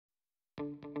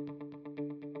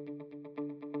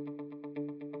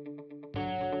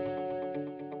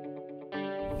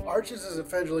ARCHES is a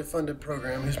federally funded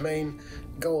program whose main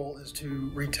goal is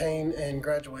to retain and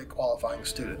graduate qualifying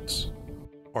students.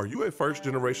 Are you a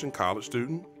first-generation college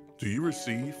student? Do you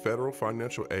receive federal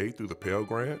financial aid through the Pell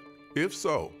Grant? If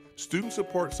so, Student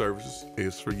Support Services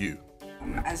is for you.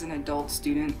 As an adult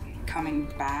student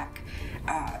coming back,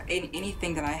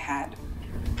 anything that I had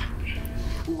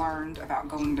learned about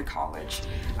going to college,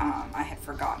 I had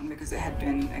forgotten because it had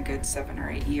been a good 7 or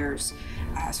 8 years.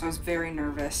 So I was very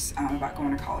nervous about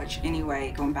going to college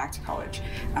anyway, going back to college.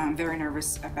 Very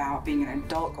nervous about being an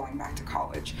adult going back to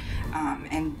college.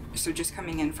 And so just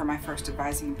coming in for my first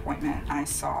advising appointment, I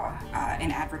saw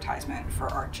an advertisement for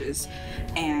ARCHES,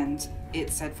 and it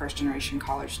said first-generation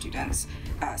college students,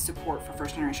 support for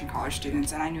first-generation college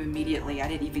students, and I knew immediately. I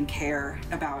didn't even care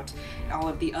about all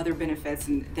of the other benefits,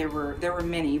 and there were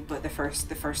many, but the first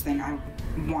thing I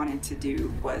wanted to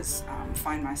do was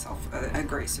find myself a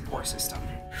great support system.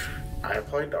 I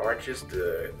applied to ARCHES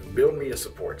to build me a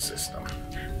support system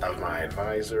of my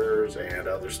advisors and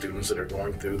other students that are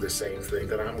going through the same thing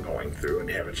that I'm going through, and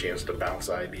have a chance to bounce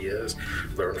ideas,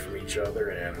 learn from each other,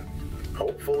 and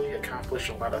hopefully accomplish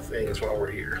a lot of things while we're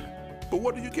here. But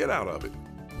what do you get out of it?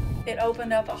 It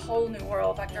opened up a whole new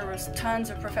world. Like, there was tons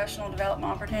of professional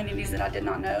development opportunities that I did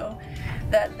not know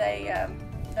that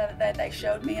they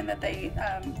showed me, and that they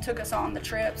took us on the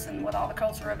trips, and with all the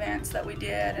cultural events that we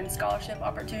did and scholarship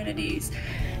opportunities.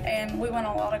 And we went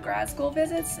on a lot of grad school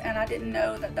visits, and I didn't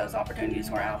know that those opportunities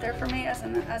were out there for me as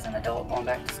an adult going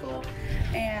back to school.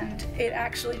 And it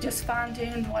actually just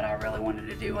fine-tuned what I really wanted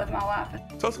to do with my life.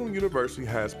 Tusculum University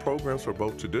has programs for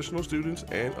both traditional students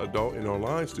and adult and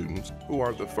online students who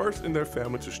are the first in their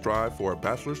family to strive for a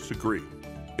bachelor's degree.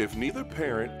 If neither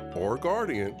parent or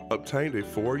guardian obtained a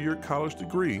 4-year college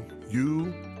degree,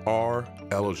 you are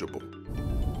eligible.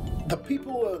 The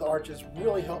people of the ARCHES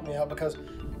really helped me out, because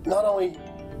not only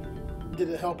did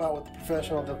it help out with the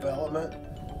professional development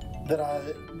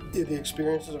the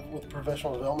experiences with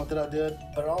professional development that I did,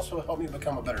 but it also helped me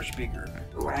become a better speaker.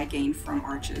 What I gained from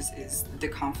ARCHES is the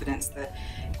confidence that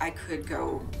I could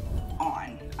go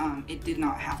on. It did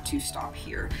not have to stop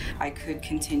here. I could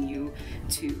continue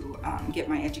to get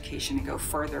my education and go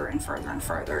further and further and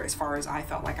further as far as I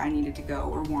felt like I needed to go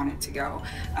or wanted to go,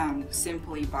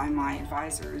 simply by my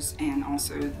advisors and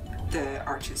also the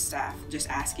ARCHES staff just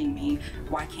asking me,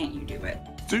 why can't you do it?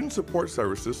 Student Support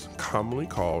Services, commonly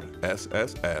called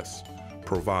SSS,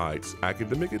 provides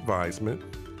academic advisement,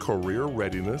 career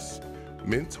readiness,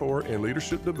 mentor and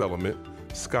leadership development,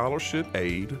 scholarship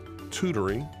aid,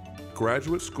 tutoring,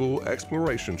 graduate school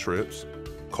exploration trips,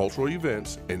 cultural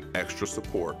events, and extra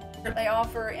support. They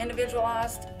offer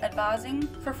individualized advising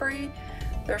for free.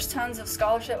 There's tons of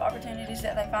scholarship opportunities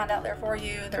that they find out there for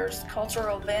you. There's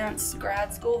cultural events,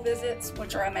 grad school visits,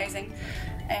 which are amazing,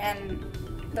 and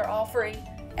they're all free.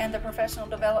 And the professional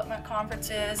development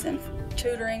conferences and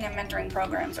tutoring and mentoring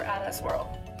programs are out of this world.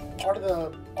 Part of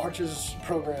the ARCHES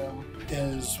program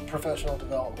is professional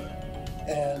development.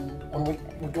 And when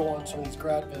we go on some of these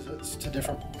grad visits to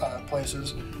different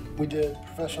places, we did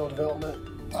professional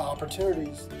development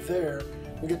opportunities there.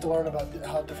 We get to learn about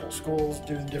how different schools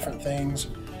do different things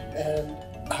and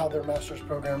how their master's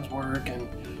programs work.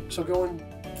 And so going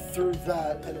through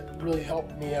that, and it really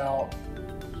helped me out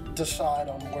decide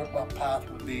on what my path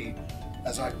would be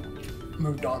as I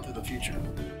moved on to the future.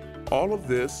 All of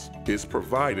this is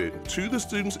provided to the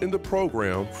students in the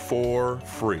program for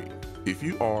free. If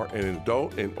you are an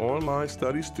adult and online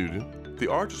study student, the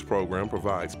ARCHES program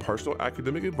provides personal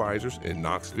academic advisors in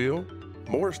Knoxville,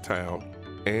 Morristown,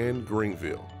 and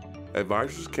Greenville.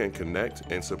 Advisors can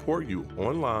connect and support you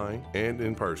online and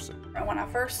in person. When I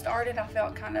first started, I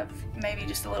felt kind of maybe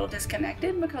just a little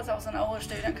disconnected because I was an older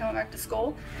student coming back to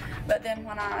school. But then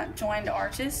when I joined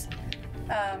ARCHES,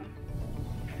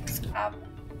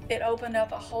 it opened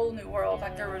up a whole new world.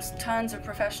 Like, there was tons of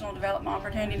professional development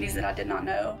opportunities that I did not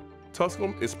know.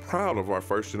 Tusculum is proud of our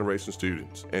first-generation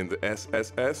students, and the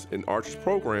SSS and ARCHES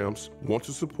programs want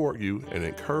to support you and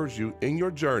encourage you in your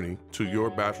journey to your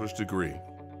bachelor's degree.